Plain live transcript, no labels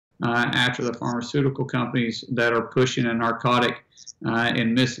after the pharmaceutical companies that are pushing a narcotic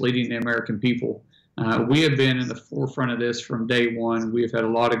and misleading the American people. We have been in the forefront of this from day one. We have had a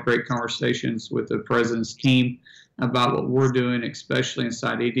lot of great conversations with the president's team about what we're doing, especially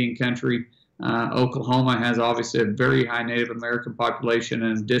inside Indian country. Oklahoma has obviously a very high Native American population,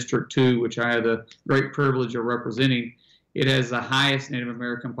 and District 2, which I have the great privilege of representing, it has the highest Native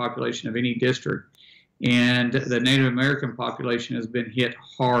American population of any district. And the Native American population has been hit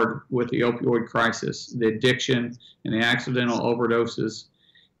hard with the opioid crisis, the addiction and the accidental overdoses.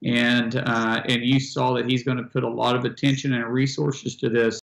 And you saw that he's going to put a lot of attention and resources to this.